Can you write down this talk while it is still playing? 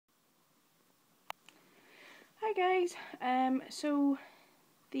Hi guys, so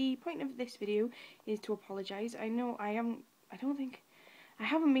the point of this video is to apologise. I know I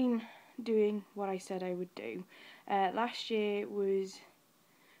haven't been doing what I said I would do. Last year was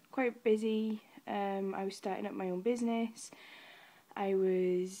quite busy. I was starting up my own business. I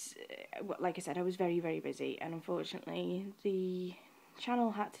was, like I said, I was very, very busy, and unfortunately the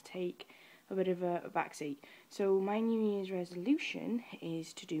channel had to take a bit of a backseat. So my New Year's resolution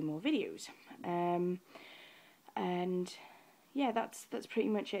is to do more videos. And yeah, that's pretty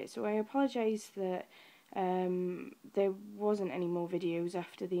much it. So I apologise that there wasn't any more videos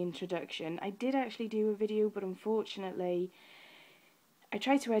after the introduction. I did actually do a video, but unfortunately I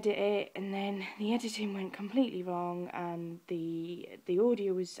tried to edit it and then the editing went completely wrong, and the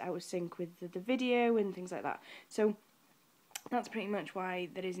audio was out of sync with the video and things like that. So that's pretty much why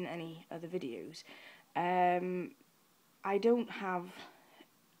there isn't any other videos. I don't have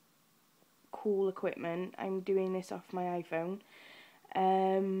cool equipment. I'm doing this off my iPhone.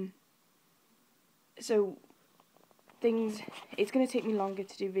 So it's going to take me longer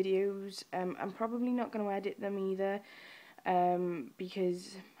to do videos. I'm probably not going to edit them either,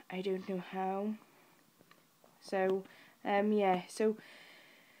 because I don't know how. So yeah, so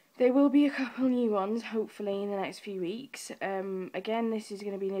there will be a couple new ones hopefully in the next few weeks. Again, this is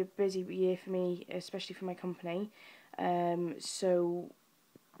going to be a busy year for me, especially for my company. So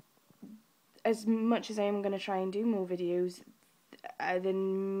as much as I am going to try and do more videos, there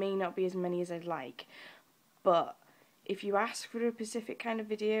may not be as many as I'd like. But if you ask for a specific kind of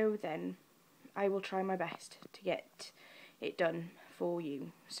video, then I will try my best to get it done for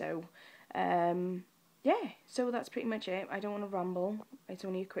you. So yeah, so that's pretty much it. I don't want to ramble. It's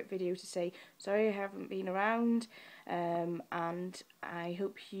only a quick video to say sorry I haven't been around, and I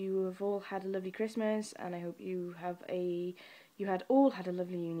hope you have all had a lovely Christmas, and I hope you all had a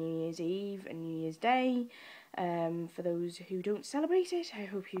lovely New Year's Eve and New Year's Day. For those who don't celebrate it, I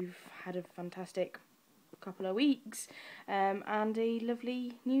hope you've had a fantastic couple of weeks, and a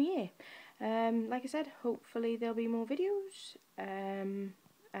lovely new year. Like I said, hopefully there'll be more videos, and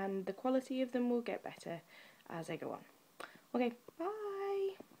the quality of them will get better as I go on. Okay,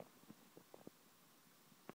 bye!